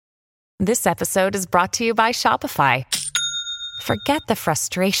This episode is brought to you by Shopify. Forget the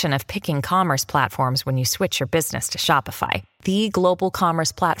frustration of picking commerce platforms when you switch your business to Shopify, the global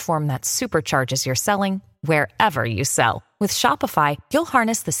commerce platform that supercharges your selling wherever you sell. With Shopify, you'll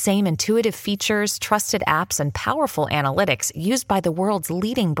harness the same intuitive features, trusted apps, and powerful analytics used by the world's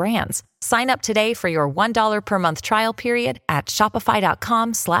leading brands. Sign up today for your $1 per month trial period at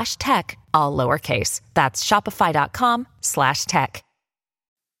shopify.com/tech, all lowercase. That's shopify.com/tech.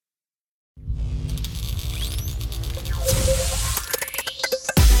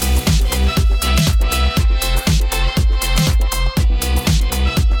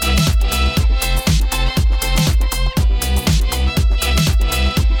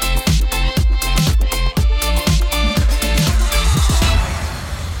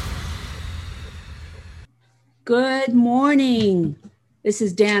 Good morning. This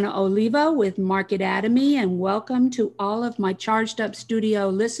is Dana Oliva with Marketatomy, and welcome to all of my Charged Up Studio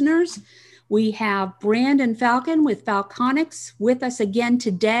listeners. We have Brandon Falcon with Falconics with us again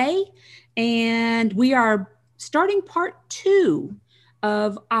today, and we are starting part 2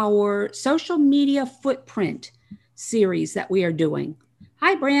 of our social media footprint series that we are doing.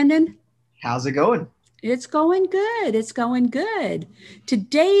 Hi, Brandon. How's it going? It's going good. It's going good.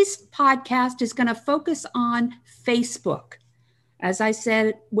 Today's podcast is going to focus on Facebook. As I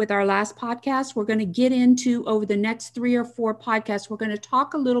said with our last podcast, we're going to get into, over the next 3 or 4 podcasts, we're going to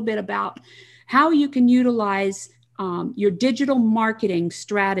talk a little bit about how you can utilize your digital marketing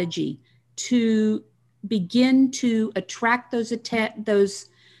strategy to begin to attract those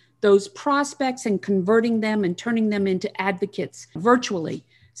prospects and converting them and turning them into advocates virtually,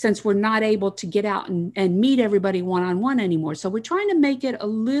 since we're not able to get out and meet everybody one-on-one anymore. So we're trying to make it a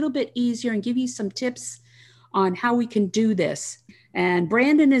little bit easier and give you some tips on how we can do this. And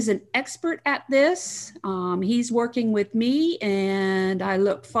Brandon is an expert at this. He's working with me, and I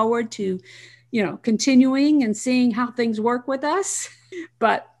look forward to, continuing and seeing how things work with us.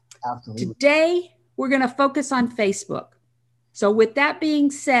 But Absolutely. Today we're going to focus on Facebook. So with that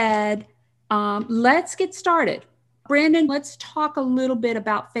being said, let's get started. Brandon, let's talk a little bit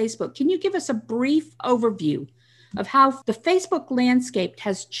about Facebook. Can you give us a brief overview of how the Facebook landscape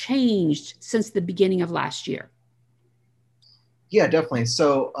has changed since the beginning of last year? Yeah, definitely.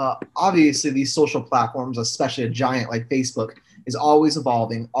 So obviously these social platforms, especially a giant like Facebook, is always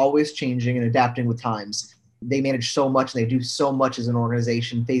evolving, always changing and adapting with times. They manage so much and they do so much as an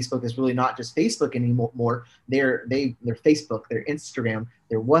organization. Facebook is really not just Facebook anymore. They're Facebook, their Instagram,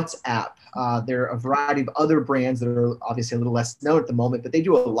 their WhatsApp. There are a variety of other brands that are obviously a little less known at the moment, but they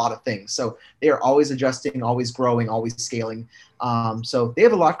do a lot of things. So they are always adjusting, always growing, always scaling. So they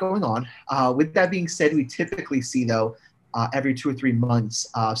have a lot going on. With that being said, we typically see, though, every 2 or 3 months,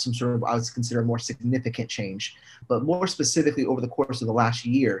 some sort of, I would consider, more significant change. But more specifically, over the course of the last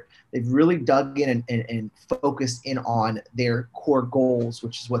year, they've really dug in and focused in on their core goals,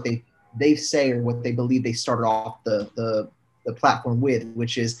 which is what they say, or what they believe they started off the platform with,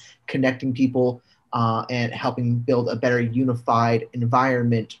 which is connecting people and helping build a better unified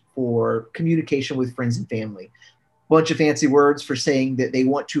environment for communication with friends and family. Bunch of fancy words for saying that they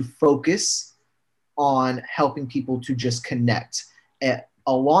want to focus on helping people to just connect. At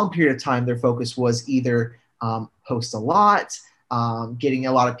a long period of time, their focus was either post a lot, getting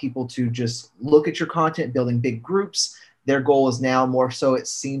a lot of people to just look at your content, building big groups. Their goal is now more so, it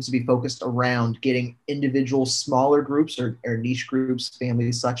seems to be focused around getting individual smaller groups or niche groups,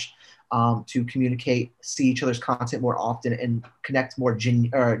 families, such, to communicate, see each other's content more often and connect more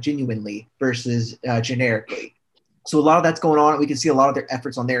genuinely versus generically. So a lot of that's going on. We can see a lot of their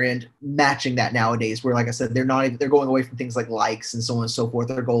efforts on their end matching that nowadays, where, like I said, they're going away from things like likes and so on and so forth.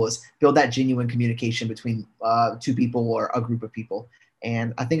 Their goal is build that genuine communication between 2 people or a group of people.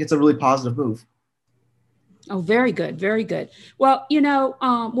 And I think it's a really positive move. Oh, very good. Very good. Well,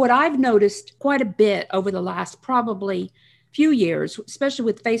 what I've noticed quite a bit over the last probably few years, especially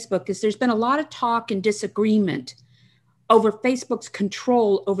with Facebook, is there's been a lot of talk and disagreement over Facebook's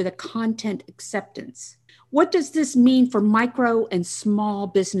control over the content acceptance. What does this mean for micro and small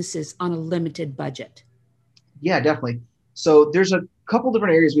businesses on a limited budget? Yeah, definitely. So there's a couple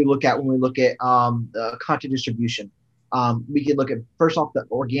different areas we look at when we look at content distribution. We can look at, first off, the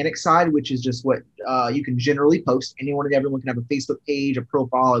organic side, which is just what you can generally post. Anyone and everyone can have a Facebook page, a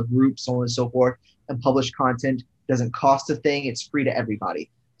profile, a group, so on and so forth, and publish content. Doesn't cost a thing. It's free to everybody.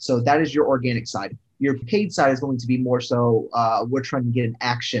 So that is your organic side. Your paid side is going to be more so we're trying to get an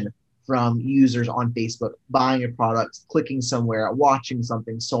action from users on Facebook, buying a product, clicking somewhere, watching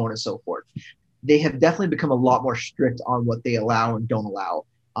something, so on and so forth. They have definitely become a lot more strict on what they allow and don't allow.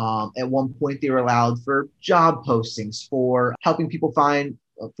 At one point, they were allowed for job postings, for helping people find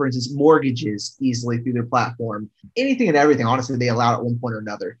for instance, mortgages easily through their platform. Anything and everything, honestly, they allow at one point or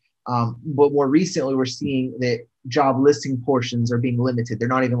another. But more recently, we're seeing that job listing portions are being limited. They're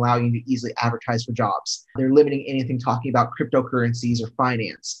not even allowing you to easily advertise for jobs. They're limiting anything talking about cryptocurrencies or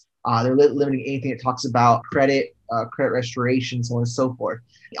finance. They're limiting anything that talks about credit restoration, so on and so forth.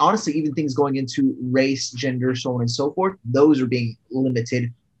 Honestly, even things going into race, gender, so on and so forth, those are being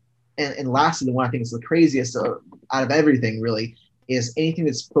limited. And lastly, the one I think is the craziest out of everything really is anything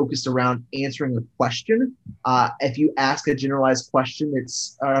that's focused around answering a question. If you ask a generalized question,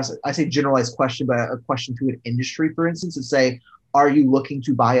 I say generalized question, but a question to an industry, for instance, and say, are you looking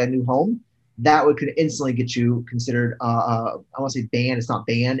to buy a new home? That could instantly get you considered, I want to say banned. It's not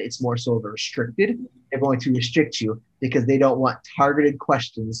banned. It's more so restricted. They're going to restrict you because they don't want targeted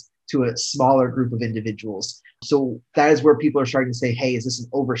questions to a smaller group of individuals. So that is where people are starting to say, hey, is this an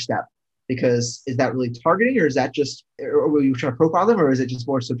overstep? Because is that really targeting, or is that just, or were you trying to profile them, or is it just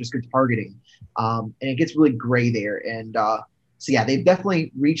more so just good targeting? And it gets really gray there. And so yeah, they've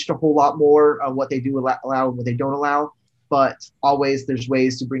definitely reached a whole lot more on what they do allow and what they don't allow. But always there's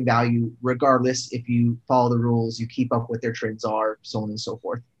ways to bring value regardless. If you follow the rules, you keep up what their trends are, so on and so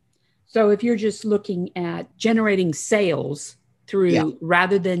forth. So if you're just looking at generating sales through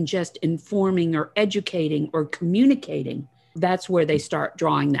rather than just informing or educating or communicating, that's where they start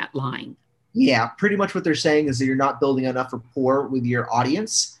drawing that line. Yeah, pretty much what they're saying is that you're not building enough rapport with your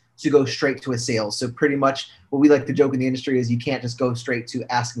audience to go straight to a sale. So pretty much what we like to joke in the industry is you can't just go straight to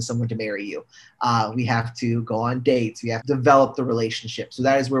asking someone to marry you. We have to go on dates. We have to develop the relationship. So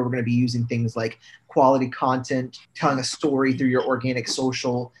that is where we're going to be using things like quality content, telling a story through your organic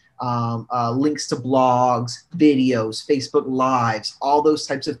social, links to blogs, videos, Facebook Lives, all those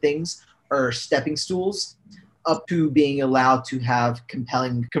types of things are stepping stools up to being allowed to have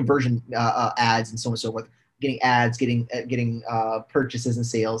compelling conversion ads and so on and so forth. Getting ads, getting purchases and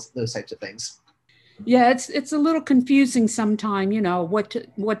sales, those types of things. Yeah, it's a little confusing sometimes,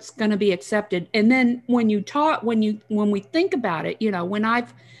 what's going to be accepted. And then when we think about it, when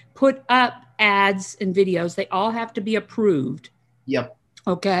I've put up ads and videos, they all have to be approved. Yep.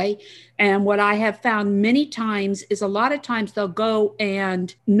 Okay. And what I have found many times is a lot of times they'll go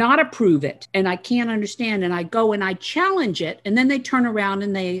and not approve it. And I can't understand. And I go and I challenge it. And then they turn around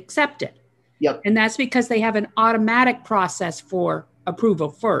and they accept it. Yep. And that's because they have an automatic process for approval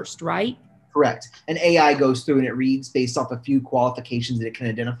first, right? Correct. And AI goes through and it reads based off a few qualifications that it can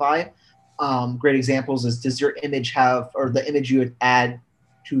identify. Great examples is, does your image have, or the image you would add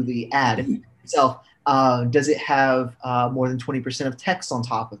to the ad itself, does it have more than 20% of text on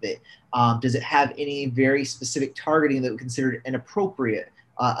top of it? Does it have any very specific targeting that would be considered inappropriate?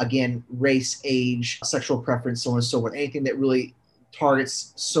 Again, race, age, sexual preference, so on and so forth. Anything that really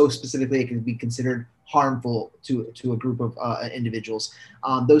targets so specifically it can be considered harmful to a group of individuals.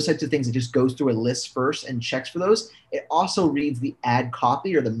 Those types of things, it just goes through a list first and checks for those. It also reads the ad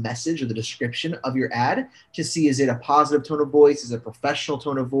copy or the message or the description of your ad to see, is it a positive tone of voice? Is it a professional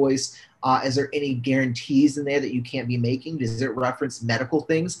tone of voice? Is there any guarantees in there that you can't be making? Does it reference medical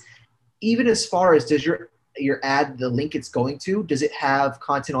things? Even as far as, does your ad, the link it's going to, does it have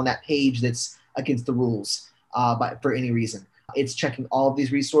content on that page that's against the rules for any reason? It's checking all of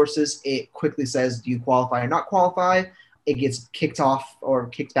these resources. It quickly says, do you qualify or not qualify? It gets kicked off or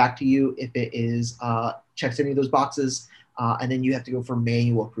kicked back to you if it is checks any of those boxes. And then you have to go for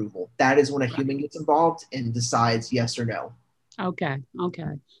manual approval. That is when a human gets involved and decides yes or no. Okay.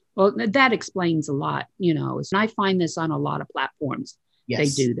 Well, that explains a lot, and I find this on a lot of platforms.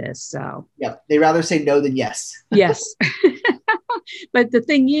 Yes. They do this. So yeah, they rather say no than yes. Yes. But the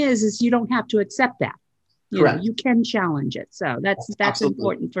thing is you don't have to accept that. You can challenge it. So that's Absolutely.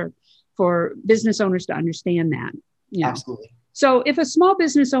 Important for business owners to understand that. Absolutely. So if a small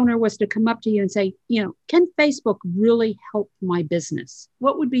business owner was to come up to you and say, can Facebook really help my business?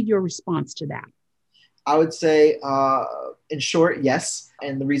 What would be your response to that? I would say, in short, yes.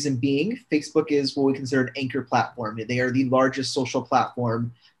 And the reason being, Facebook is what we consider an anchor platform. They are the largest social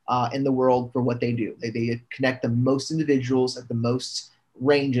platform in the world for what they do. They connect the most individuals at the most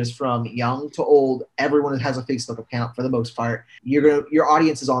ranges from young to old. Everyone has a Facebook account for the most part. Your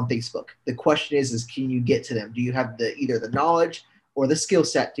audience is on Facebook. The question is can you get to them? Do you have either the knowledge or the skill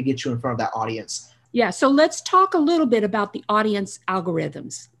set to get you in front of that audience? Yeah. So let's talk a little bit about the audience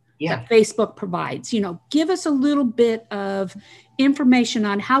algorithms that Facebook provides. Give us a little bit of information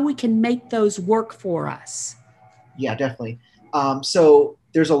on how we can make those work for us. Yeah, definitely. So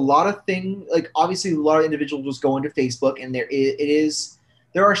there's a lot of things, like obviously a lot of individuals just go into Facebook, and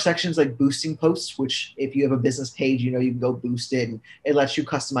there are sections like boosting posts, which if you have a business page, you can go boost it, and it lets you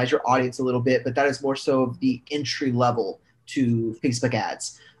customize your audience a little bit, but that is more so of the entry level to Facebook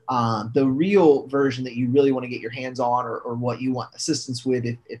ads. The real version that you really want to get your hands on, or what you want assistance with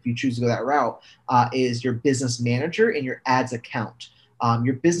if you choose to go that route, is your business manager and your ads account.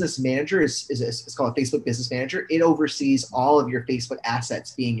 Your business manager is called a Facebook Business Manager. It oversees all of your Facebook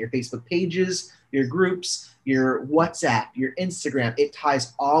assets, being your Facebook pages, your groups, your WhatsApp, your Instagram. It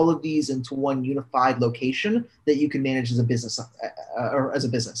ties all of these into one unified location that you can manage as a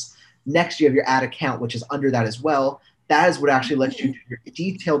business. Next, you have your ad account, which is under that as well. That is what actually lets you do your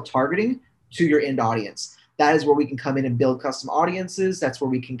detailed targeting to your end audience. That is where we can come in and build custom audiences. That's where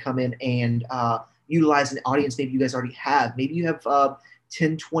we can come in and utilize an audience maybe you guys already have. Maybe you have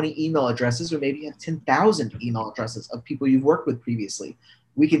 10, 20 email addresses, or maybe you have 10,000 email addresses of people you've worked with previously.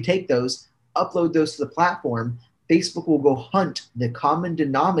 We can take those, upload those to the platform. Facebook will go hunt the common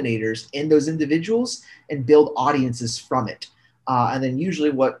denominators in those individuals and build audiences from it. And then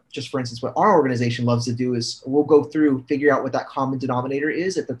usually just for instance, what our organization loves to do is we'll go through, figure out what that common denominator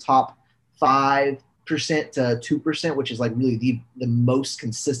is at the top 5% to 2%, which is like really the most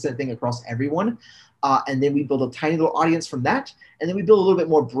consistent thing across everyone. And then we build a tiny little audience from that. And then we build a little bit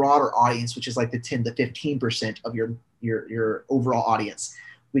more broader audience, which is like the 10 to 15% of your overall audience.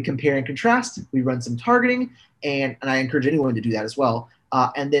 We compare and contrast, we run some targeting, and I encourage anyone to do that as well.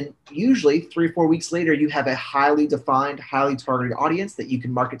 And then usually 3 or 4 weeks later, you have a highly defined, highly targeted audience that you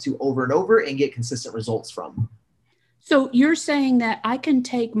can market to over and over and get consistent results from. So you're saying that I can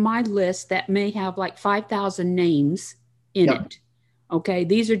take my list that may have like 5,000 names in it. Okay.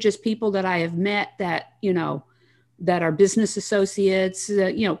 These are just people that I have met that, that are business associates,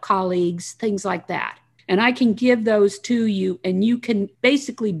 colleagues, things like that. And I can give those to you, and you can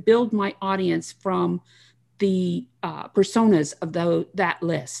basically build my audience from the personas of that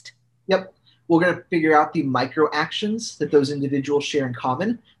list. Yep. We're going to figure out the micro actions that those individuals share in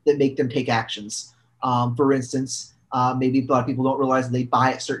common that make them take actions. For instance, maybe a lot of people don't realize they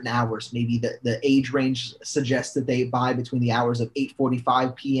buy at certain hours. Maybe the age range suggests that they buy between the hours of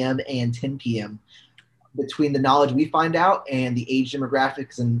 8:45 p.m. and 10 p.m. Between the knowledge we find out and the age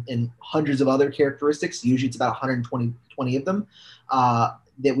demographics and hundreds of other characteristics, usually it's about 120 of them,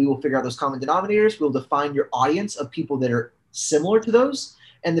 that we will figure out those common denominators. We'll define your audience of people that are similar to those,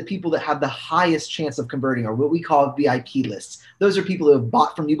 and the people that have the highest chance of converting are what we call VIP lists. Those are people who have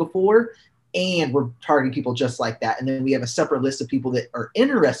bought from you before, and we're targeting people just like that. And then we have a separate list of people that are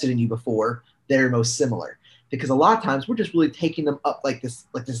interested in you before that are most similar. Because a lot of times we're just really taking them up like this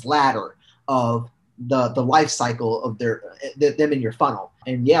ladder of the life cycle of them in your funnel.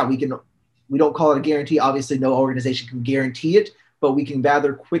 And yeah, we don't call it a guarantee. Obviously, no organization can guarantee it, but we can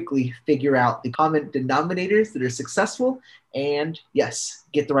rather quickly figure out the common denominators that are successful and, yes,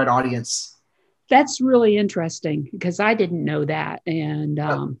 get the right audience. That's really interesting because I didn't know that. And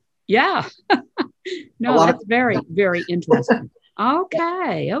yeah, no, that's very, very interesting.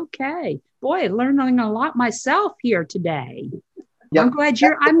 Okay. Boy, learning a lot myself here today. Yep. I'm glad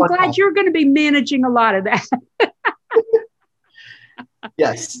you're going to be managing a lot of that.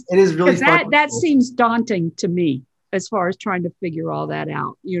 Yes, it is really fun. That seems daunting to me as far as trying to figure all that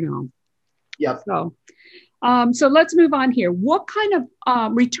out, Yep. So let's move on here. What kind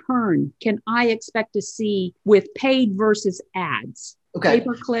of return can I expect to see with paid versus ads? Okay.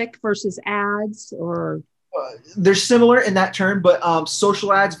 Pay-per-click versus ads, or they're similar in that term, but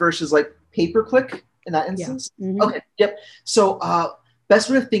social ads versus like pay-per-click in that instance. Yeah. Mm-hmm. Okay. Yep. So best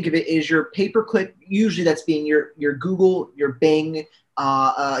way to think of it is your pay-per-click. Usually that's being your Google, your Bing,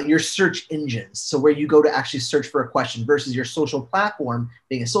 your search engines. So where you go to actually search for a question, versus your social platform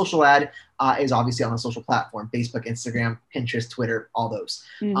being a social ad is obviously on a social platform: Facebook, Instagram, Pinterest, Twitter, all those.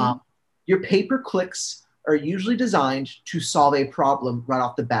 Mm-hmm. Your pay-per-clicks are usually designed to solve a problem right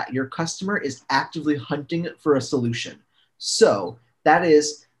off the bat. Your customer is actively hunting for a solution. So that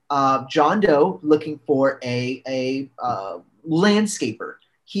is John Doe looking for a landscaper.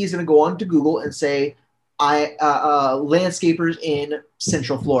 He's going to go on to Google and say, landscapers in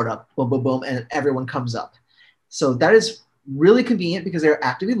Central Florida, boom, boom, boom, and everyone comes up. So that is really convenient because they're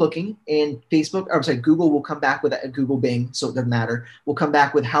actively looking, and Google will come back with Google Bing, so it doesn't matter. We'll come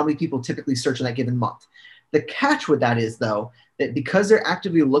back with how many people typically search in that given month. The catch with that is, though, that because they're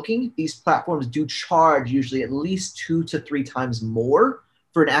actively looking, these platforms do charge usually at least 2 to 3 times more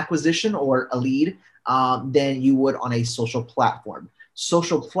for an acquisition or a lead than you would on a social platform.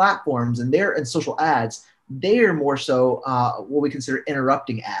 Social platforms and social ads, they are more so what we consider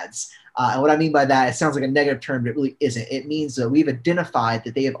interrupting ads. And what I mean by that, it sounds like a negative term, but it really isn't. It means that we've identified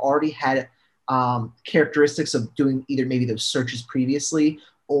that they have already had characteristics of doing either maybe those searches previously,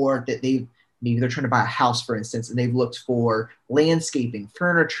 or that maybe they're trying to buy a house, for instance, and they've looked for landscaping,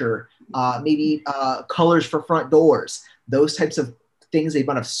 furniture, maybe colors for front doors. those types of things they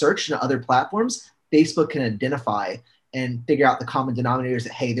might have searched in other platforms, Facebook can identify and figure out the common denominators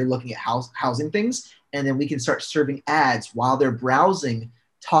that, hey, they're looking at housing things. And then we can start serving ads while they're browsing,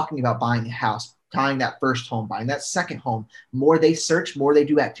 talking about buying a house, buying that first home, buying that second home. More they search, more they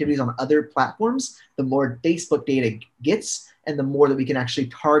do activities on other platforms, the more Facebook data gets, and the more that we can actually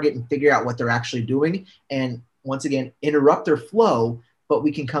target and figure out what they're actually doing. And once again, interrupt their flow, but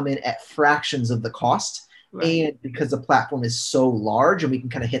we can come in at fractions of the cost. Right. And because the platform is so large and we can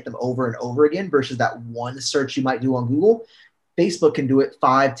kind of hit them over and over again versus that one search you might do on Google, Facebook can do it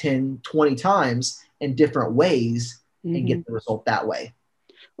 5, 10, 20 times in different ways and get the result that way.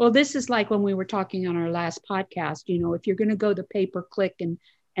 Well, this is like when we were talking on our last podcast, if you're going to go the pay-per-click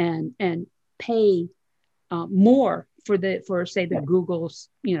and pay more for say the Google's,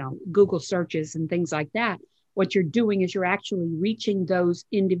 Google searches and things like that, what you're doing is you're actually reaching those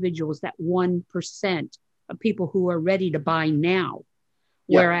individuals, that 1% of people who are ready to buy now.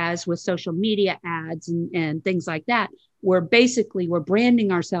 Yep. Whereas with social media ads and things like that, we're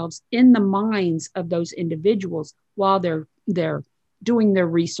branding ourselves in the minds of those individuals while they're doing their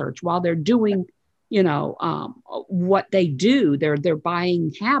research, while they're doing, what they do, their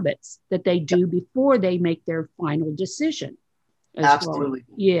buying habits that they do before they make their final decision. Absolutely.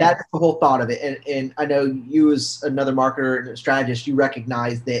 Yeah. That's the whole thought of it. And I know you, as another marketer and strategist, you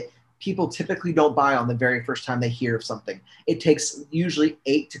recognize that people typically don't buy on the very first time they hear of something. It takes usually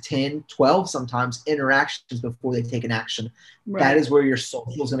 8 to 10, 12 sometimes interactions before they take an action. Right. That is where your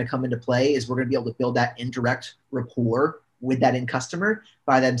social is going to come into play, is we're going to be able to build that indirect rapport with that end customer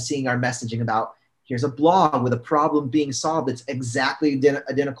by them seeing our messaging about, here's a blog with a problem being solved that's exactly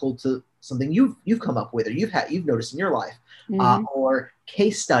identical to something you've come up with or you've noticed in your life, or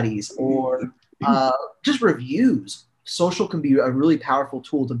case studies, or just reviews. Social can be a really powerful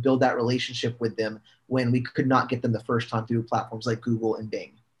tool to build that relationship with them when we could not get them the first time through platforms like Google and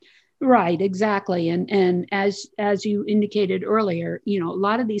Bing. Right, exactly. And as you indicated earlier, a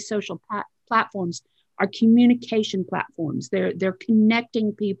lot of these social platforms are communication platforms. They're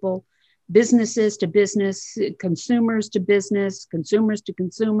connecting people, businesses to business, consumers to business, consumers to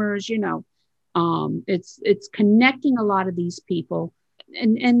consumers. It's connecting a lot of these people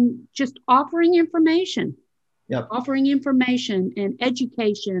and just offering information. Yep. Offering information and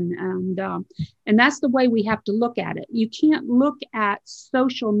education, and that's the way we have to look at it. You can't look at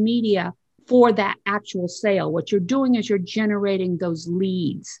social media for that actual sale. What you're doing is you're generating those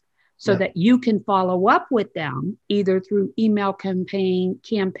leads so that you can follow up with them either through email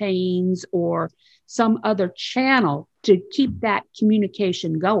campaigns or some other channel to keep that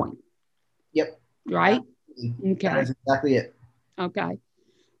communication going. Yep. Right? Absolutely. Okay. That is exactly it. Okay.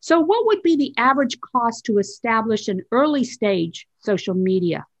 So what would be the average cost to establish an early stage social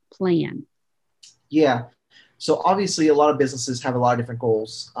media plan? Yeah. So obviously a lot of businesses have a lot of different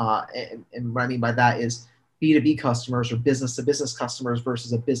goals. And what I mean by that is B2B customers or business to business customers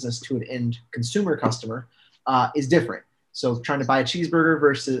versus a business to an end consumer customer is different. So trying to buy a cheeseburger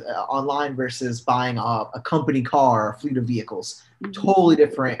versus online versus buying a company car or a fleet of vehicles, totally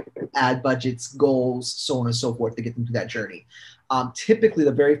different ad budgets, goals, so on and so forth to get them through that journey. Typically,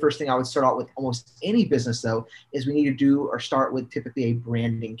 the very first thing I would start out with almost any business, though, is we need to do or start with typically a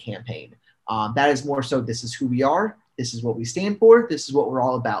branding campaign. That is more so, this is who we are, this is what we stand for, this is what we're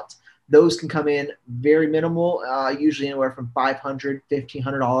all about. Those can come in very minimal, usually anywhere from $500,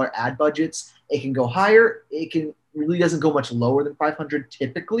 $1,500 ad budgets. It can go higher. It really doesn't go much lower than $500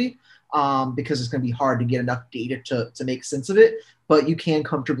 typically, because it's going to be hard to get enough data to make sense of it. But you can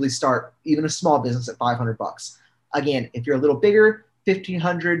comfortably start even a small business at $500. Again, if you're a little bigger,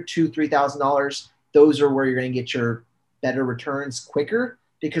 $1,500 to $3,000, those are where you're going to get your better returns quicker,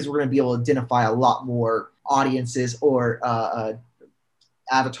 because we're going to be able to identify a lot more audiences or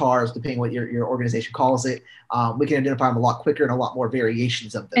avatars, depending what your organization calls it. We can identify them a lot quicker and a lot more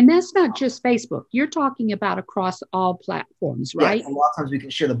variations of them. And that's not just Facebook. You're talking about across all platforms, right? Yeah, a lot of times we can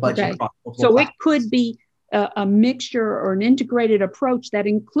share the budget across multiple platforms. It could be a mixture or an integrated approach that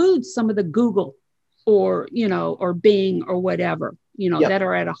includes some of the Google or Bing or whatever, that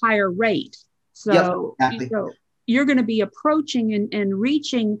are at a higher rate. So, exactly. You're going to be approaching and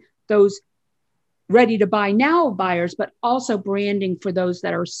reaching those ready to buy now buyers, but also branding for those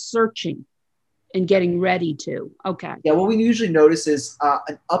that are searching and getting ready to. Okay. Yeah. What we usually notice is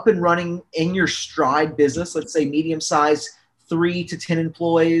an up and running in your stride business, let's say medium size, 3 to 10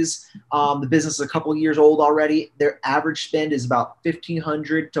 employees. The business is a couple of years old already. Their average spend is about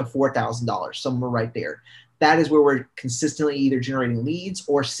 $1,500 to $4,000, somewhere right there. That is where we're consistently either generating leads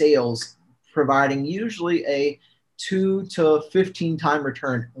or sales, providing usually a 2 to 15 time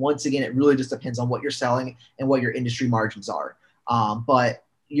return. Once again, it really just depends on what you're selling and what your industry margins are. But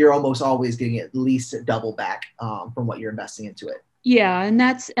you're almost always getting at least a double back from what you're investing into it. Yeah, and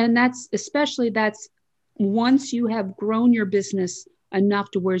that's especially that's once you have grown your business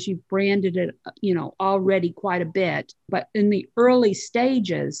enough to where you've branded it, already quite a bit. But in the early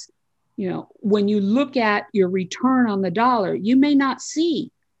stages, when you look at your return on the dollar, you may not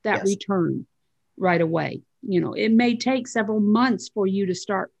see that return right away. It may take several months for you to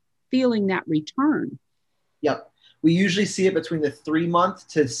start feeling that return. Yep. We usually see it between the 3-month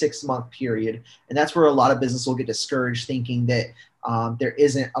to 6-month period. And that's where a lot of business will get discouraged thinking that there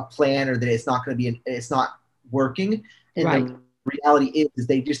isn't a plan or that it's not going to be, it's not working. And right. The reality is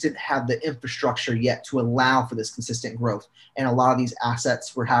they just didn't have the infrastructure yet to allow for this consistent growth. And a lot of these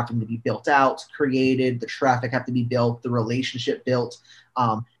assets were having to be built out, created, the traffic have to be built, the relationship built.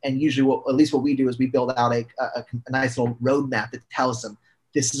 And usually at least what we do is we build out a nice little roadmap that tells them,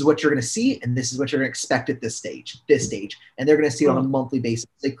 this is what you're going to see, and this is what you're going to expect at this stage. And they're going to see it on a monthly basis.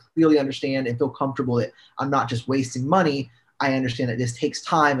 They clearly understand and feel comfortable that I'm not just wasting money. I understand that this takes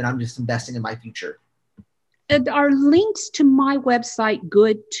time and I'm just investing in my future. Are links to my website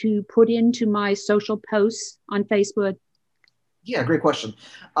good to put into my social posts on Facebook? Yeah, great question.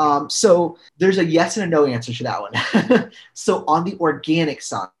 So there's a yes and a no answer to that one. So on the organic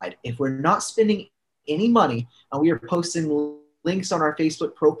side, if we're not spending any money and we are posting links on our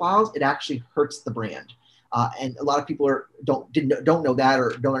Facebook profiles, it actually hurts the brand. And a lot of people don't know that or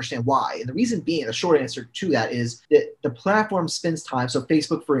don't understand why. And the reason being, the short answer to that is that the platform spends time. So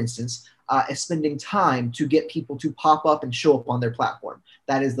Facebook, for instance, is spending time to get people to pop up and show up on their platform.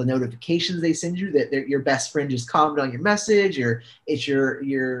 That is the notifications they send you that your best friend just commented on your message, or it's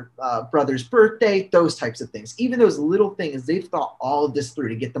your brother's birthday, those types of things. Even those little things, they've thought all of this through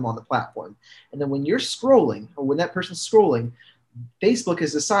to get them on the platform. And then when you're scrolling, or when that person's scrolling, Facebook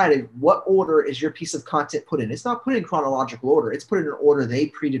has decided what order is your piece of content put in. It's not put in chronological order. It's put in an order they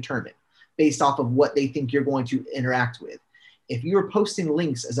predetermine based off of what they think you're going to interact with. If you are posting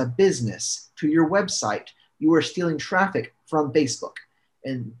links as a business to your website, you are stealing traffic from Facebook.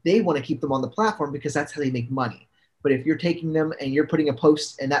 And they want to keep them on the platform because that's how they make money. But if you're taking them and you're putting a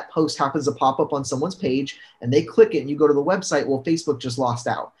post and that post happens to pop up on someone's page and they click it and you go to the website, well, Facebook just lost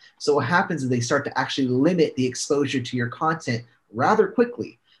out. So what happens is they start to actually limit the exposure to your content rather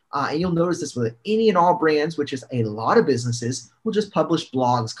quickly. And you'll notice this with any and all brands, which is a lot of businesses, will just publish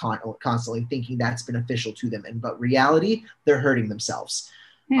blogs constantly thinking that's beneficial to them. But reality, they're hurting themselves.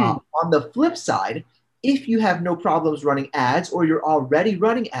 On the flip side, if you have no problems running ads or you're already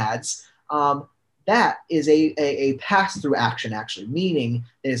running ads, that is a pass-through action, actually, meaning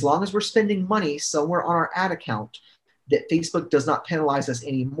that as long as we're spending money somewhere on our ad account, that Facebook does not penalize us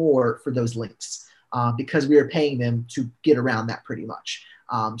anymore for those links because we are paying them to get around that pretty much.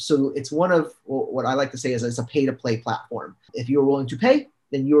 So it's one of what I like to say is it's a pay-to-play platform. If you are willing to pay,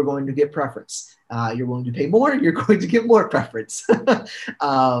 then you are going to get preference. You're willing to pay more, you're going to get more preference.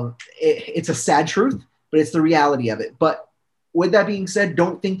 It's a sad truth, but it's the reality of it. But with that being said,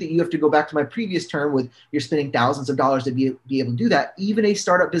 don't think that you have to go back to my previous term with you're spending thousands of dollars to be able to do that. Even a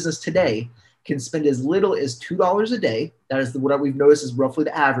startup business today can spend as little as $2 a day. That is what we've noticed is roughly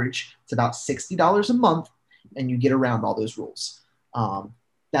the average. It's about $60 a month, and you get around all those rules.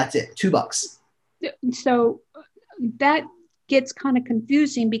 That's it, $2. So that gets kind of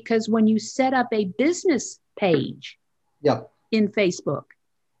confusing because when you set up a business page in Facebook,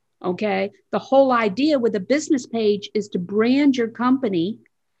 okay, the whole idea with a business page is to brand your company,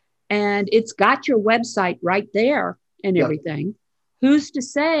 and it's got your website right there and everything. Who's to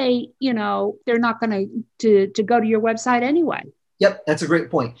say, they're not going to go to your website anyway? Yep, that's a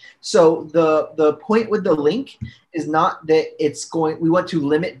great point. So the point with the link is not that we want to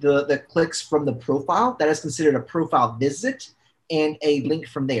limit the clicks from the profile. That is considered a profile visit and a link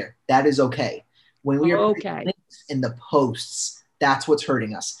from there. That is okay. When we are putting links in the posts, that's what's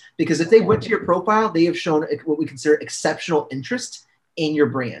hurting us. Because if they went to your profile, they have shown what we consider exceptional interest in your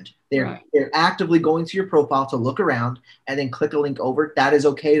brand. They're actively going to your profile to look around and then click a link over. That is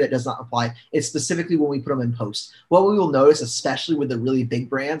okay. That does not apply. It's specifically when we put them in posts. What we will notice, especially with the really big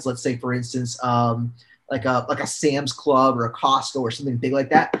brands, let's say, for instance, like a Sam's Club or a Costco or something big like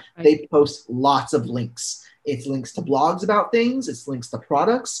that, they post lots of links. It's links to blogs about things. It's links to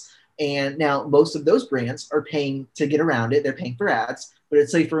products. And now most of those brands are paying to get around it. They're paying for ads. But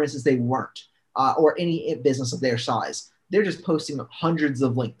let's say, for instance, they weren't, or any business of their size. They're just posting hundreds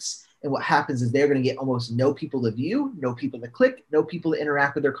of links. And what happens is they're going to get almost no people to view, no people to click, no people to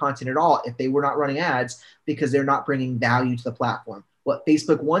interact with their content at all if they were not running ads because they're not bringing value to the platform. What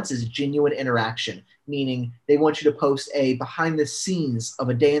Facebook wants is genuine interaction, meaning they want you to post a behind the scenes of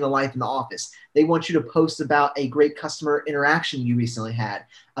a day in the life in the office. They want you to post about a great customer interaction you recently had,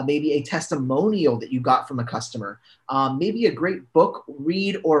 maybe a testimonial that you got from a customer, maybe a great book,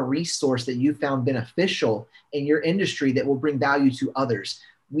 read, or resource that you found beneficial in your industry that will bring value to others.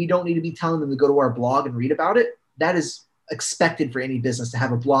 We don't need to be telling them to go to our blog and read about it. That is expected for any business to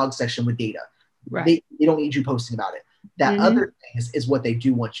have a blog section with data. Right. They don't need you posting about it. That other thing is what they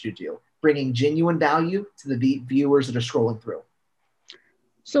do want you to do, bringing genuine value to the viewers that are scrolling through.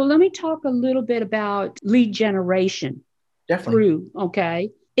 So let me talk a little bit about lead generation. Definitely.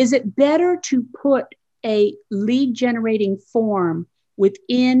 Okay. Is it better to put a lead generating form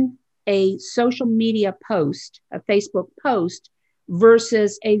within a social media post, a Facebook post,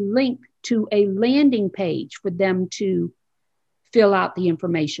 versus a link to a landing page for them to fill out the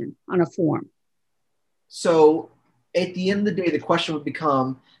information on a form? So at the end of the day, the question would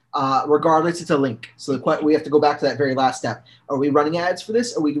become, regardless, it's a link. So we have to go back to that very last step. Are we running ads for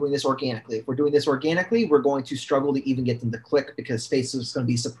this? Or are we doing this organically? If we're doing this organically, we're going to struggle to even get them to click because Facebook is going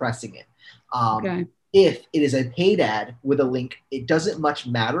to be suppressing it. Okay. If it is a paid ad with a link, it doesn't much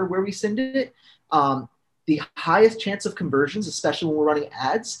matter where we send it. The highest chance of conversions, especially when we're running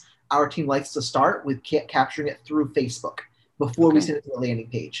ads, our team likes to start with capturing it through Facebook before we send it to a landing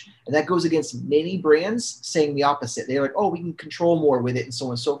page. And that goes against many brands saying the opposite. They're like, oh, we can control more with it and so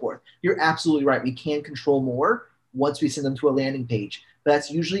on and so forth. You're absolutely right. We can control more once we send them to a landing page. But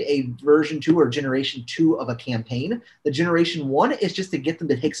that's usually a version 2 or generation 2 of a campaign. The generation 1 is just to get them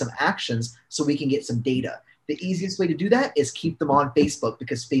to take some actions so we can get some data. The easiest way to do that is keep them on Facebook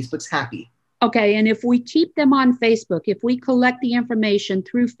because Facebook's happy. Okay. And if we keep them on Facebook, if we collect the information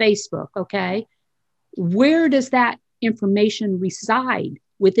through Facebook, okay, where does that information reside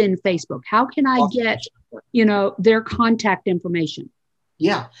within Facebook? How can I get, their contact information?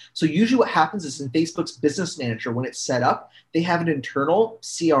 Yeah. So usually what happens is in Facebook's Business Manager, when it's set up, they have an internal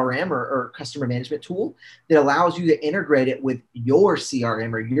CRM or customer management tool that allows you to integrate it with your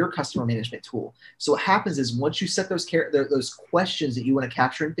CRM or your customer management tool. So what happens is once you set those questions that you want to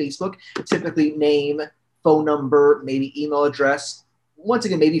capture in Facebook, typically name, phone number, maybe email address, once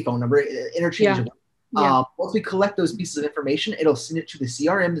again, maybe phone number, interchangeable. Yeah. Once we collect those pieces of information, it'll send it to the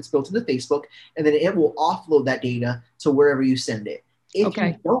CRM that's built into Facebook, and then it will offload that data to wherever you send it. If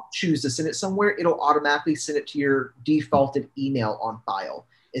you don't choose to send it somewhere, it'll automatically send it to your defaulted email on file.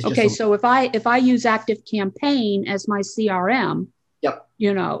 So if I use ActiveCampaign as my CRM, yep,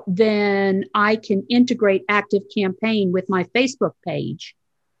 then I can integrate ActiveCampaign with my Facebook page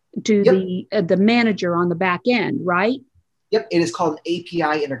to the manager on the back end, right? Yep, it is called an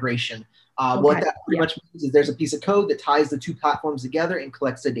API integration. What that pretty much means is there's a piece of code that ties the two platforms together and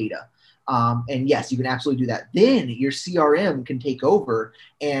collects the data. And yes, you can absolutely do that. Then your CRM can take over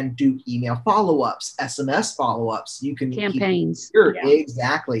and do email follow-ups, SMS follow-ups. You can campaigns.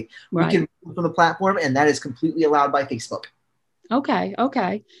 Exactly. Right. We can move from the platform, and that is completely allowed by Facebook. Okay.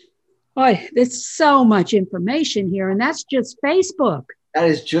 Boy, there's so much information here, and that's just Facebook. That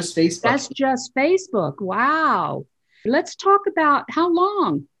is just Facebook. That's just Facebook. Wow. Let's talk about how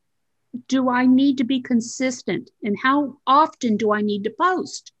long do I need to be consistent and how often do I need to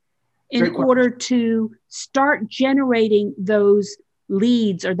post in order to start generating those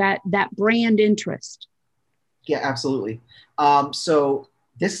leads or that brand interest? Yeah, absolutely. So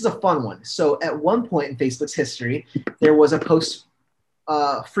this is a fun one. So at one point in Facebook's history, there was a post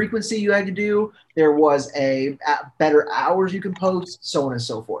frequency you had to do. There was a better hours you can post, so on and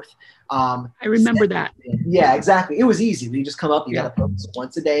so forth. I remember that. Yeah, exactly. It was easy. You just come up, you got to post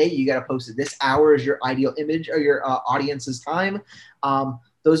once a day. You got to post it this hour is your ideal image or your audience's time.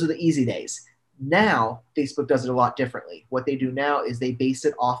 Those are the easy days. Now, Facebook does it a lot differently. What they do now is they base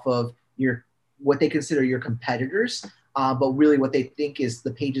it off of what they consider your competitors, but really what they think is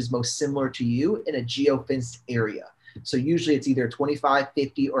the pages most similar to you in a geo-fenced area. So usually it's either 25,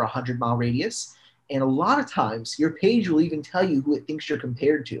 50, or 100-mile radius. And a lot of times your page will even tell you who it thinks you're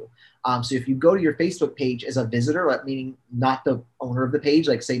compared to. So if you go to your Facebook page as a visitor, meaning not the owner of the page,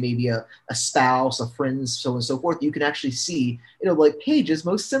 like say maybe a spouse, a friend, so on and so forth, you can actually see, pages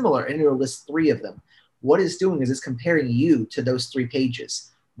most similar, and it'll list 3 of them. What it's doing is it's comparing you to those 3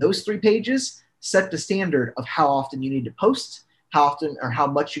 pages. Those 3 pages set the standard of how often you need to post, how often or how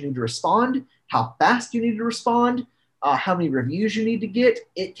much you need to respond, how fast you need to respond, how many reviews you need to get.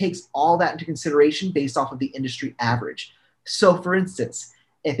 It takes all that into consideration based off of the industry average. So for instance,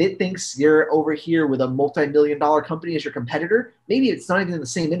 if it thinks you're over here with a multi-million-dollar company as your competitor, maybe it's not even in the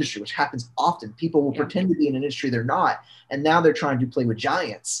same industry, which happens often. People will pretend to be in an industry they're not, and now they're trying to play with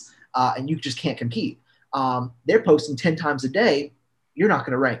giants, and you just can't compete. They're posting 10 times a day. you're not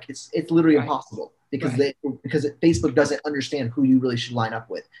going to rank. It's literally Right. impossible because Right. Facebook doesn't understand who you really should line up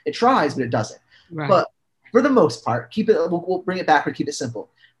with. It tries, but it doesn't. Right. But for the most part, we'll bring it back or keep it simple.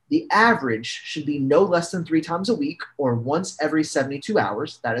 The average should be no less than 3 times a week or once every 72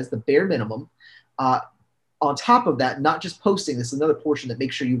 hours. That is the bare minimum. On top of that, not just posting, this is another portion that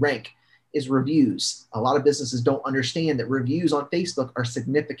makes sure you rank, is reviews. A lot of businesses don't understand that reviews on Facebook are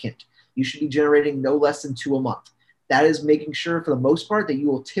significant. You should be generating no less than 2 a month. That is making sure, for the most part, that you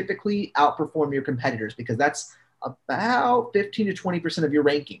will typically outperform your competitors, because that's about 15 to 20% of your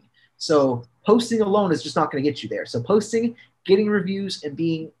ranking. So posting alone is just not going to get you there. So posting, getting reviews, and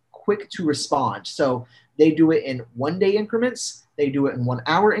being quick to respond. So they do it in 1-day increments, they do it in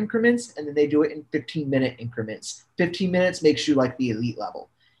 1-hour increments, and then they do it in 15-minute increments. 15 minutes makes you like the elite level.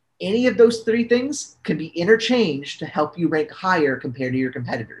 Any of those 3 things can be interchanged to help you rank higher compared to your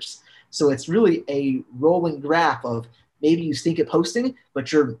competitors. So it's really a rolling graph of, maybe you stink at posting,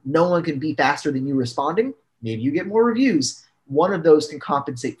 but no one can be faster than you responding. Maybe you get more reviews. One of those can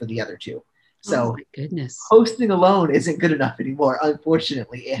compensate for the other 2. So oh my goodness. posting alone isn't good enough anymore.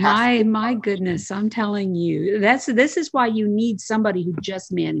 Unfortunately, it has My goodness, I'm telling you, this is why you need somebody who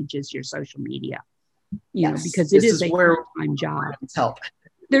just manages your social media, because it is a full-time job. Help.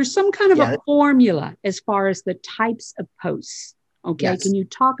 There's some kind of a formula as far as the types of posts. Okay. Yes. Can you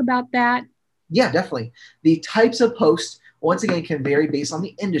talk about that? Yeah, definitely. The types of posts, once again, can vary based on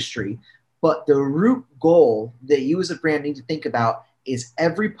the industry, but the root goal that you as a brand need to think about is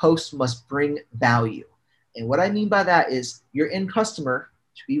every post must bring value. And what I mean by that is, your end customer,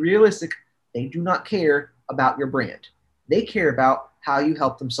 to be realistic, they do not care about your brand. They care about how you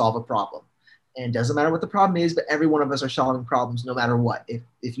help them solve a problem. And it doesn't matter what the problem is, but every one of us are solving problems no matter what.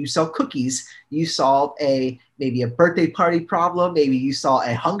 If you sell cookies, you solve maybe a birthday party problem, maybe you solve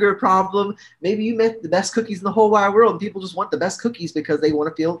a hunger problem, maybe you make the best cookies in the whole wide world, and people just want the best cookies because they want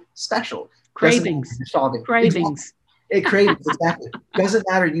to feel special. Cravings. Cravings. Cravings, exactly. Doesn't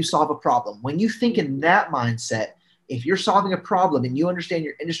matter, you solve a problem. When you think in that mindset, if you're solving a problem and you understand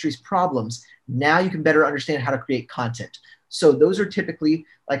your industry's problems, now you can better understand how to create content. So those are typically,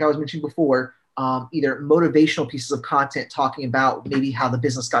 like I was mentioning before, either motivational pieces of content talking about maybe how the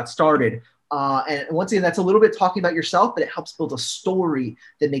business got started. And once again, that's a little bit talking about yourself, but it helps build a story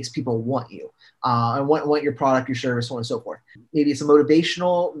that makes people want you and want your product, your service, so on and so forth. Maybe it's a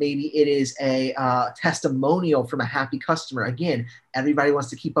motivational, maybe it is a testimonial from a happy customer. Again, everybody wants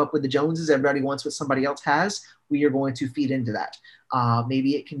to keep up with the Joneses. Everybody wants what somebody else has. We are going to feed into that.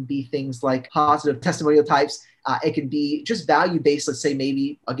 Maybe it can be things like positive testimonial types. It can be just value-based. Let's say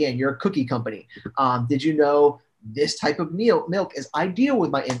maybe, again, you're a cookie company. Did you know this type of milk is ideal with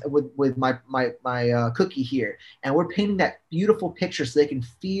my cookie here? And we're painting that beautiful picture so they can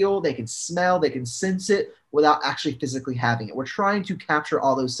feel, they can smell, they can sense it without actually physically having it. We're trying to capture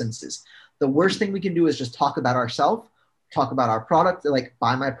all those senses. The worst thing we can do is just talk about ourselves, talk about our product. They're like,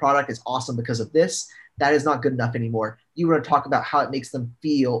 buy my product, it's awesome because of this. That is not good enough anymore. You want to talk about how it makes them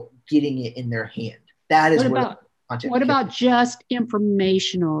feel getting it in their hand. That is what about just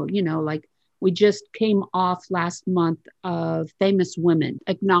informational, like we just came off last month of Famous Women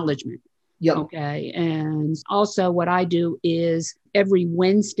Acknowledgement. Yep. Okay. And also what I do is every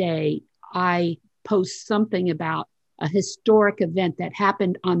Wednesday, I post something about a historic event that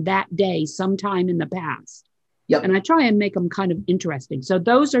happened on that day, sometime in the past. Yep. And I try and make them kind of interesting. So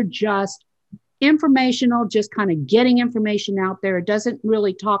those are just informational, just kind of getting information out there. It doesn't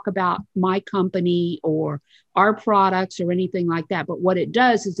really talk about my company or our products or anything like that. But what it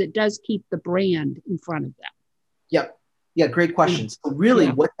does is it does keep the brand in front of them. Yep. Yeah, great question. So really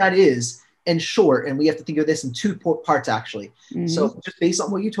what that is, in short, and we have to think of this in 2 parts actually. Mm-hmm. So just based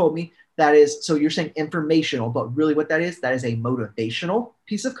on what you told me, that is, so you're saying informational, but really what that is a motivational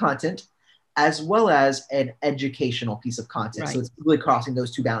piece of content as well as an educational piece of content. Right. So it's really crossing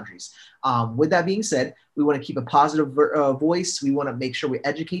those 2 boundaries. With that being said, we want to keep a positive voice. We want to make sure we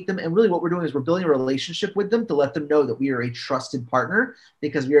educate them. And really what we're doing is we're building a relationship with them to let them know that we are a trusted partner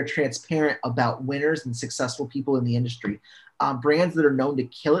because we are transparent about winners and successful people in the industry. Brands that are known to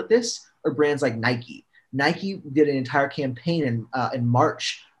kill at this are brands like Nike. Nike did an entire campaign in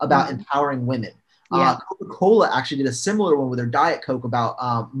March about empowering women. Yeah. Coca-Cola actually did a similar one with their Diet Coke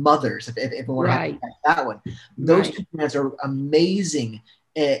about mothers, if we want to have that one. Those 2 brands are amazing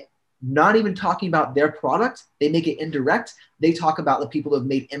at not even talking about their product. They make it indirect. They talk about the people who have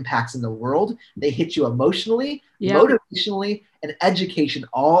made impacts in the world. They hit you emotionally, motivationally, and education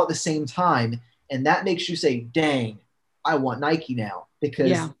all at the same time. And that makes you say, dang, I want Nike now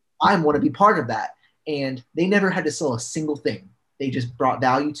because I want to be part of that. And they never had to sell a single thing. They just brought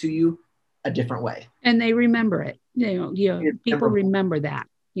value to you. a different way. And they remember it. People remember that.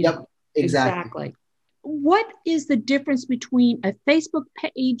 Yep, exactly. What is the difference between a Facebook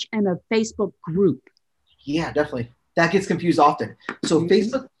page and a Facebook group? Yeah, definitely. That gets confused often. So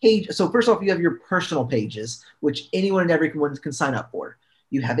Facebook page, so first off, you have your personal pages, which anyone and everyone can sign up for.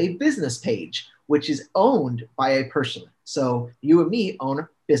 You have a business page, which is owned by a person. So you and me own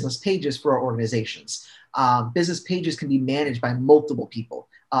business pages for our organizations. Business pages can be managed by multiple people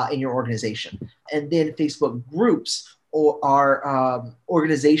in your organization. And then Facebook groups are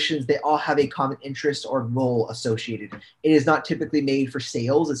organizations that all have a common interest or goal associated. It is not typically made for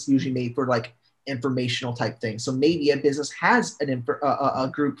sales. It's usually made for like informational type things. So maybe a business has a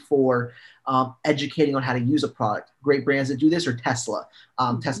group for educating on how to use a product. Great brands that do this are Tesla.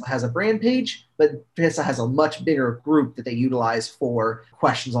 Tesla has a brand page, but Tesla has a much bigger group that they utilize for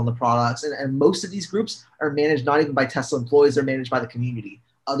questions on the products. And most of these groups are managed not even by Tesla employees, they're managed by the community.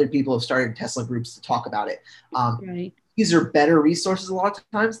 Other people have started Tesla groups to talk about it. Right. These are better resources a lot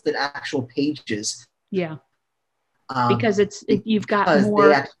of times than actual pages. Yeah. Because you've got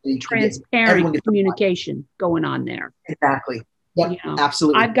more transparent communication going on there. Exactly. Yep,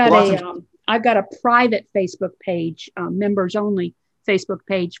 absolutely. I've got a private Facebook page, members only Facebook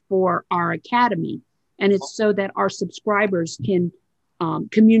page for our academy, and it's so that our subscribers can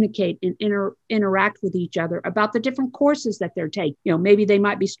communicate and interact with each other about the different courses that they're taking. Maybe they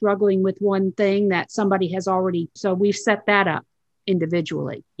might be struggling with one thing that somebody has already. So we've set that up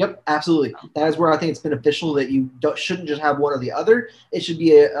individually. Yep, absolutely. That is where I think it's beneficial that you shouldn't just have one or the other. It should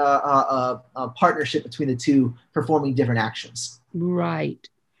be a partnership between the two performing different actions. Right.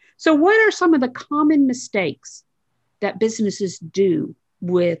 So what are some of the common mistakes that businesses do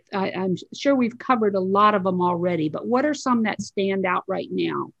with, I'm sure we've covered a lot of them already, but what are some that stand out right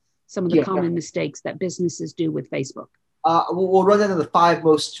now? Some of the common mistakes that businesses do with Facebook? We'll run down to the 5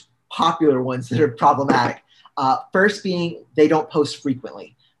 most popular ones that are problematic. First being they don't post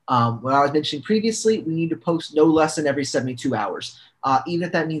frequently. What I was mentioning previously, we need to post no less than every 72 hours, even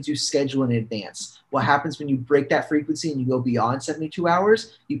if that means you schedule in advance. What happens when you break that frequency and you go beyond 72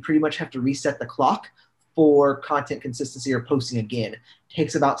 hours, you pretty much have to reset the clock for content consistency or posting again. It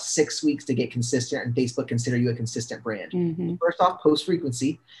takes about 6 weeks to get consistent, and Facebook consider you a consistent brand. Mm-hmm. First off, post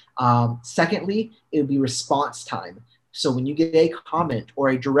frequency. Secondly, it would be response time. So when you get a comment or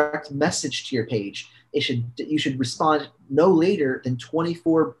a direct message to your page, you should respond no later than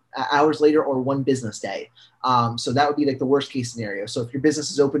 24 hours later or 1 business day. So that would be like the worst case scenario. So if your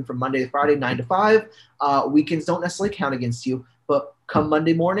business is open from Monday to Friday, 9 to 5, weekends don't necessarily count against you, but come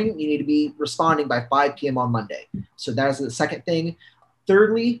Monday morning, you need to be responding by 5 p.m. on Monday. So that is the second thing.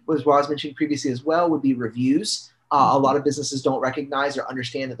 Thirdly, was what I was mentioning previously as well, would be reviews. A lot of businesses don't recognize or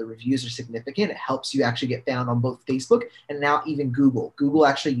understand that the reviews are significant. It helps you actually get found on both Facebook and now even Google. Google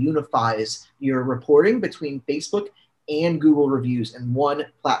actually unifies your reporting between Facebook and Google reviews in one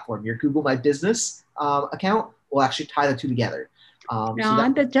platform. Your Google My Business account will actually tie the two together. Now,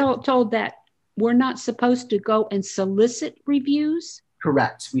 I'm told that we're not supposed to go and solicit reviews.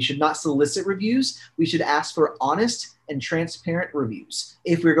 Correct. We should not solicit reviews. We should ask for honest and transparent reviews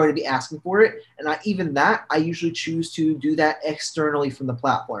if we're going to be asking for it. And I usually choose to do that externally from the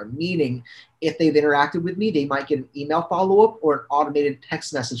platform, meaning if they've interacted with me, they might get an email follow-up or an automated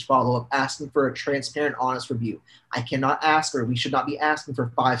text message follow-up asking for a transparent, honest review. I cannot ask, or we should not be asking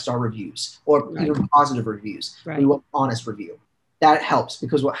for 5-star reviews or even positive reviews. Right. We want honest review. That helps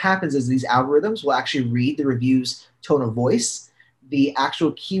because what happens is these algorithms will actually read the review's tone of voice, the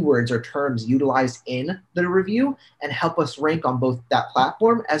actual keywords or terms utilized in the review, and help us rank on both that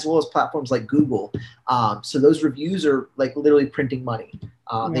platform as well as platforms like Google. So those reviews are like literally printing money.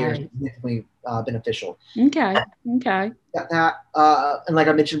 They are significantly beneficial. Okay. And like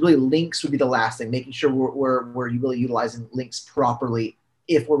I mentioned, really links would be the last thing, making sure we're really utilizing links properly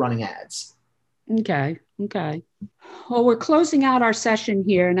if we're running ads. Okay. Well, we're closing out our session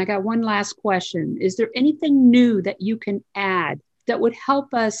here, and I got one last question. Is there anything new that you can add that would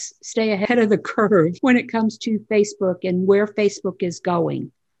help us stay ahead of the curve when it comes to Facebook and where Facebook is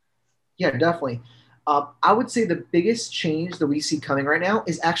going? Yeah, definitely. I would say the biggest change that we see coming right now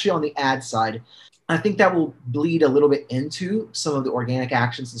is actually on the ad side. I think that will bleed a little bit into some of the organic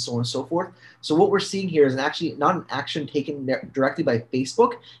actions and so on and so forth. So what we're seeing here is actually not an action taken directly by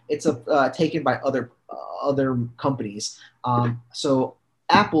Facebook. It's taken by other companies. So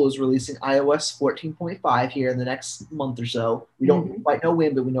Apple is releasing iOS 14.5 here in the next month or so. We don't quite know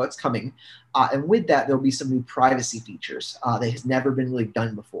when, but we know it's coming. And with that, there'll be some new privacy features that has never been really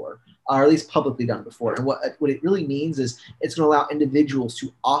done before, or at least publicly done before. And what it really means is it's going to allow individuals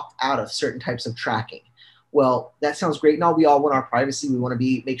to opt out of certain types of tracking. Well, that sounds great. Now we all want our privacy. We want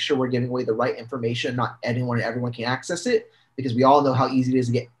to make sure we're giving away the right information. Not everyone can access it, because we all know how easy it is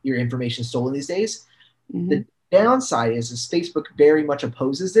to get your information stolen these days. Mm-hmm. The downside is Facebook very much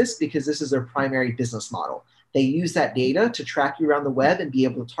opposes this, because this is their primary business model. They use that data to track you around the web and be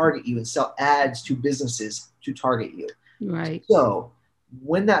able to target you and sell ads to businesses to target you. Right. So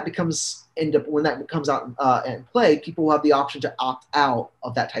when that comes out in play, people will have the option to opt out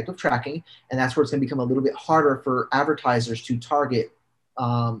of that type of tracking, and that's where it's going to become a little bit harder for advertisers to target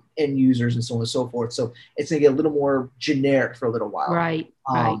end users and so on and so forth. So it's going to get a little more generic for a little while. Right.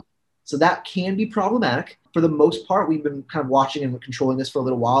 So that can be problematic. For the most part, we've been kind of watching and controlling this for a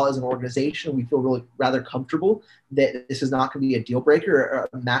little while as an organization. We feel really rather comfortable that this is not going to be a deal breaker or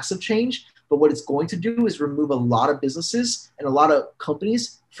a massive change. But what it's going to do is remove a lot of businesses and a lot of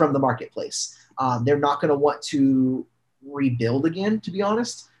companies from the marketplace. They're not going to want to rebuild again, to be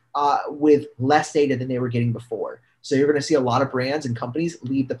honest, with less data than they were getting before. So you're going to see a lot of brands and companies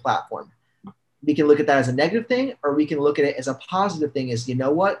leave the platform. We can look at that as a negative thing, or we can look at it as a positive thing, is, you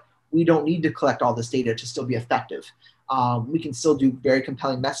know what? We don't need to collect all this data to still be effective. We can still do very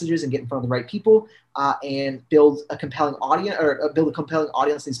compelling messages and get in front of the right people and build a compelling audience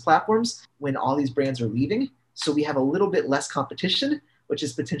on these platforms when all these brands are leaving. So we have a little bit less competition, which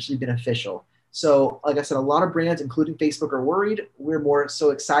is potentially beneficial. So like I said, a lot of brands, including Facebook, are worried. We're more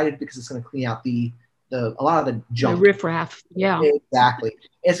so excited because it's going to clean out a lot of the junk. The riffraff. Yeah. Exactly.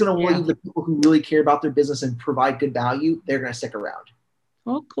 It's going to leave the people who really care about their business and provide good value. They're going to stick around.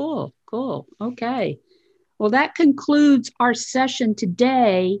 Oh, cool. Okay. Well, that concludes our session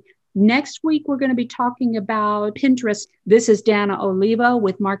today. Next week, we're going to be talking about Pinterest. This is Dana Olivo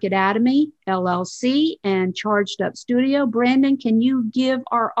with Marketatomy, LLC, and Charged Up Studio. Brandon, can you give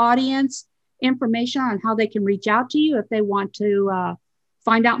our audience information on how they can reach out to you if they want to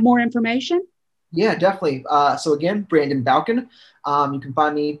find out more information? Yeah, definitely. So again, Brandon Falcon. You can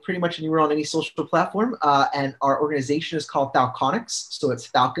find me pretty much anywhere on any social platform. And our organization is called Falconics. So it's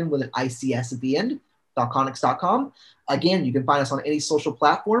Falcon with an ICS at the end, falconics.com. Again, you can find us on any social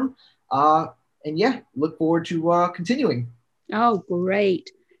platform. And yeah, look forward to continuing. Oh,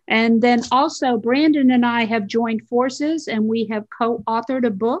 great. And then also Brandon and I have joined forces and we have co-authored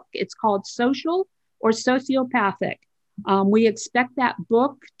a book. It's called Social or Sociopathic. We expect that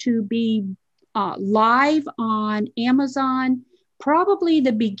book to be live on Amazon probably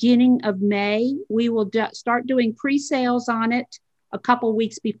the beginning of May. We will start doing pre-sales on it a couple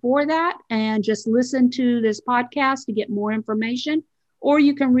weeks before that, and just listen to this podcast to get more information. Or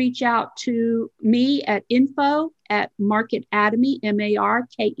you can reach out to me at info@marketatomy,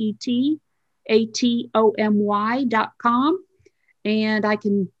 marketatomy.com, and I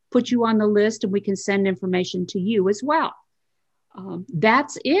can put you on the list and we can send information to you as well.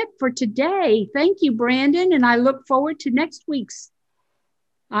 That's it for today. Thank you, Brandon. And I look forward to next week's.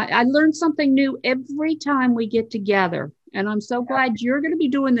 I learn something new every time we get together. And I'm so glad you're going to be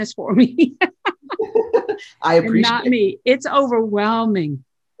doing this for me. I appreciate not me. It's overwhelming.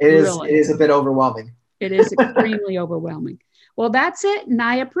 It is a bit overwhelming. It is extremely overwhelming. Well, that's it. And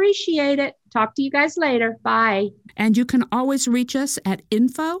I appreciate it. Talk to you guys later. Bye. And you can always reach us at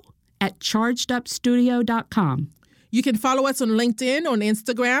info@chargedupstudio.com. You can follow us on LinkedIn, on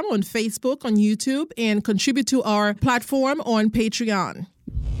Instagram, on Facebook, on YouTube, and contribute to our platform on Patreon.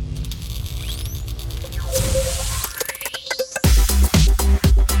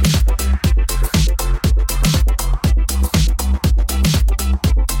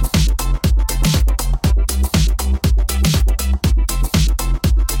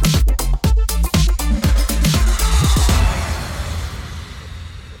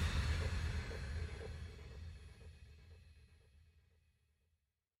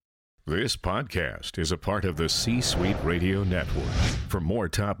 This podcast is a part of the C-Suite Radio Network. For more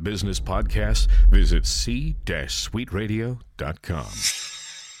top business podcasts, visit c-suiteradio.com.